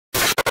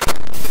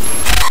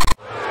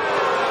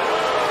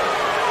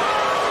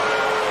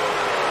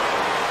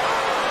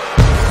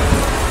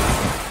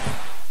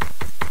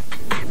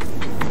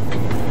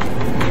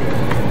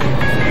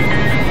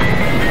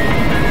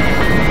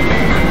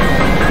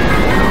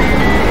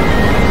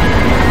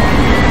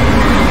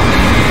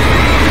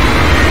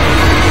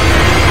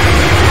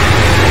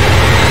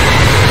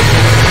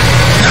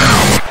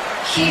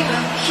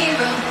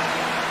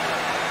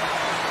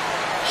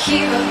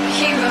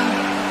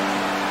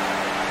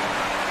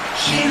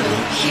hero,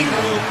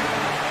 hero.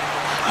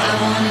 I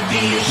wanna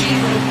be a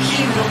hero,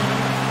 hero.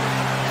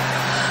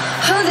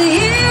 Oh, the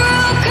hero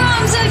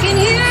comes, I can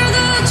hear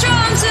the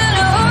drums, and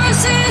a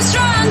horse is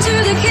drawn to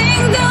the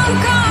kingdom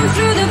come.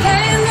 Through the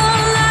pale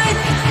moonlight,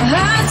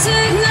 hearts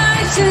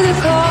ignite to the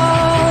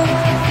call.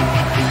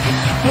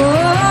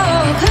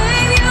 Oh,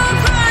 claim your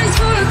prize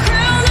for a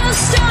crown of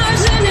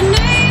stars. In the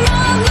name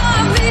of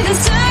love, be the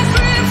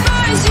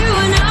sacrifice. You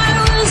and I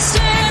will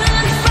stand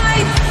and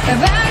fight, our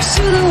backs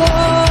to the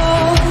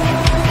wall.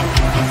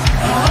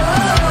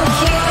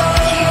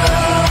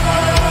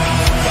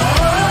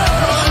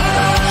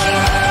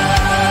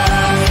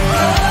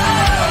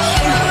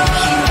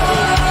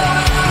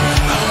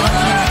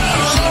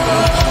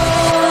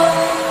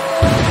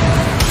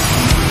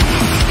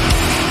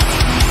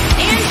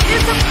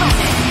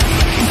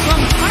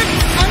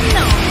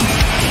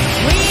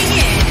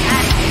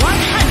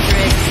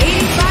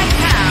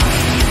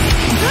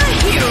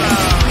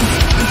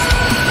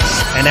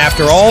 And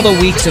after all the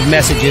weeks of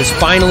messages,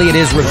 finally it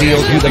is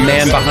revealed who the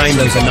man behind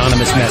those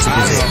anonymous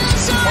messages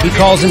is. He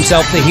calls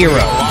himself the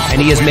Hero,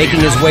 and he is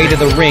making his way to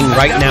the ring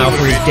right now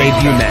for his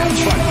debut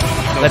match.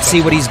 Let's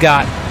see what he's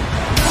got.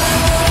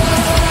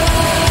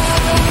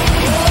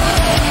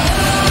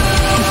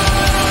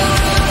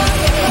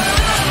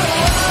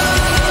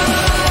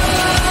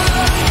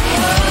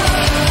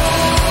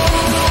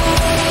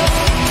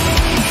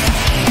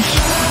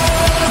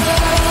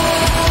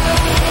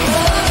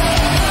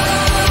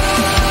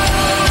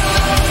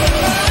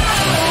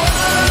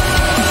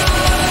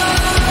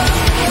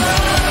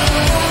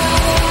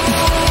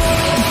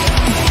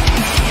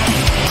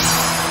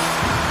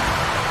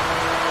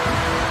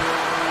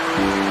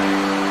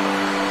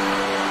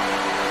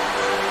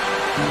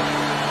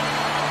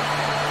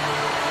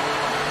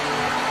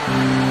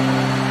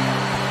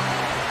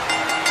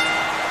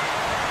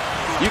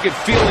 You can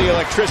feel the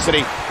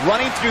electricity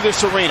running through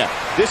this arena.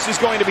 This is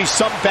going to be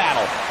some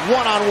battle.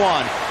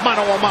 One-on-one,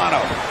 mano-a-mano.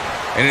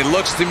 And it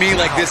looks to me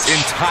like this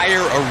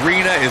entire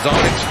arena is on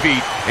its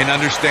feet, and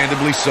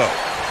understandably so.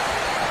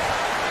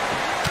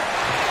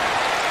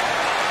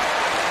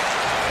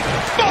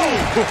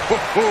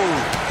 Boom!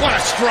 What a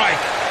strike!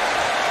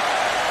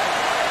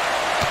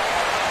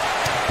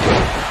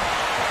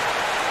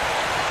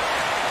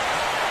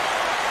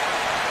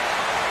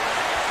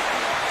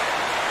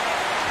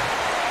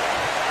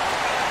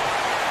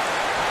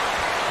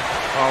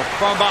 Oh,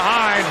 from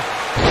behind.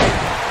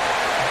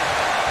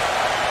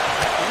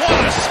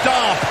 What a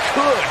stomp.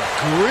 Good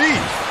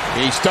grief.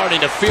 He's starting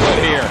to feel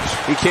it here.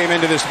 He came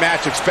into this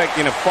match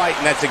expecting a fight,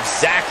 and that's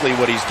exactly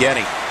what he's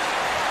getting.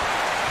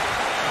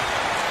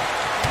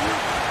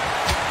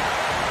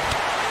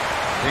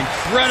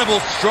 Incredible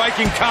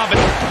striking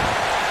combination.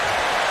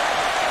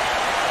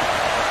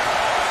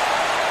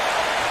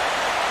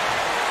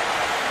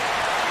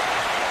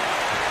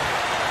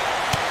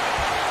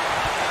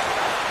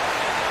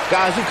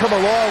 Guys, we've come a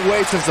long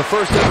way since the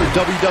first ever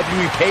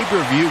WWE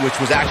pay-per-view, which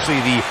was actually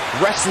the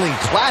Wrestling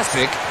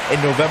Classic in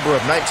November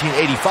of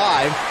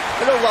 1985.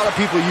 I know a lot of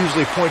people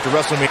usually point to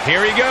WrestleMania. Here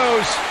he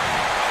goes.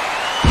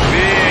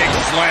 Big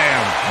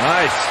slam.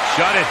 Nice.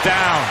 Shut it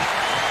down.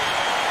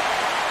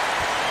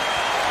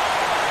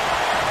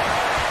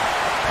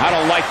 I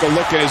don't like the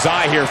look in his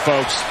eye here,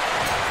 folks.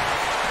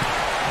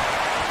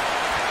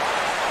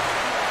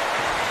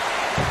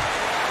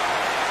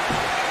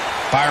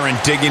 Byron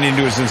digging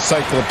into his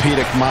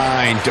encyclopedic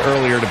mind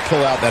earlier to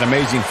pull out that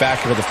amazing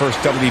fact of the first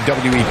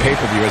WWE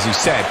pay-per-view. As he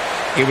said,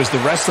 it was the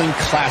Wrestling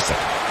Classic,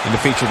 and it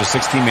featured a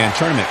 16-man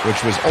tournament,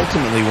 which was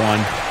ultimately won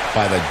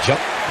by the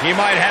jump. He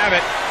might have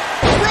it.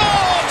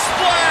 Frog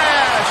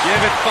splash!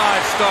 Give it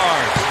 5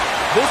 stars.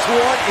 This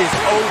one is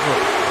over.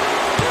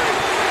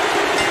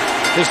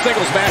 This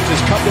singles match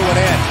has come to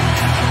an end.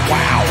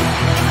 Wow.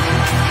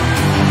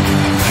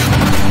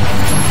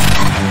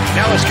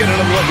 Now let's get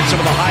another look at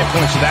some of the high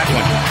points of that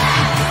one.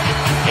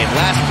 And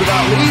last but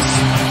not least,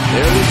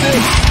 there it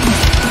is.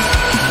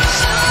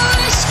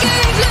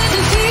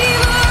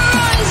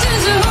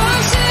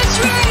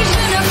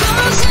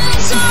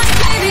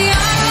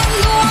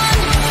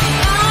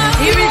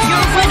 Here is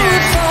your winner,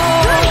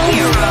 the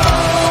Hero.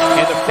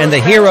 And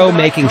the Hero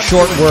making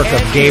short work of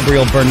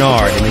Gabriel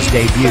Bernard in his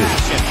debut.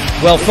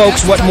 Well,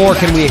 folks, what more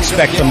can we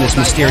expect from this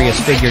mysterious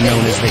figure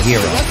known as the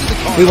Hero?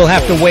 We will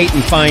have to wait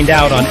and find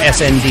out on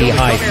SND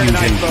High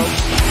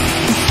Fusion.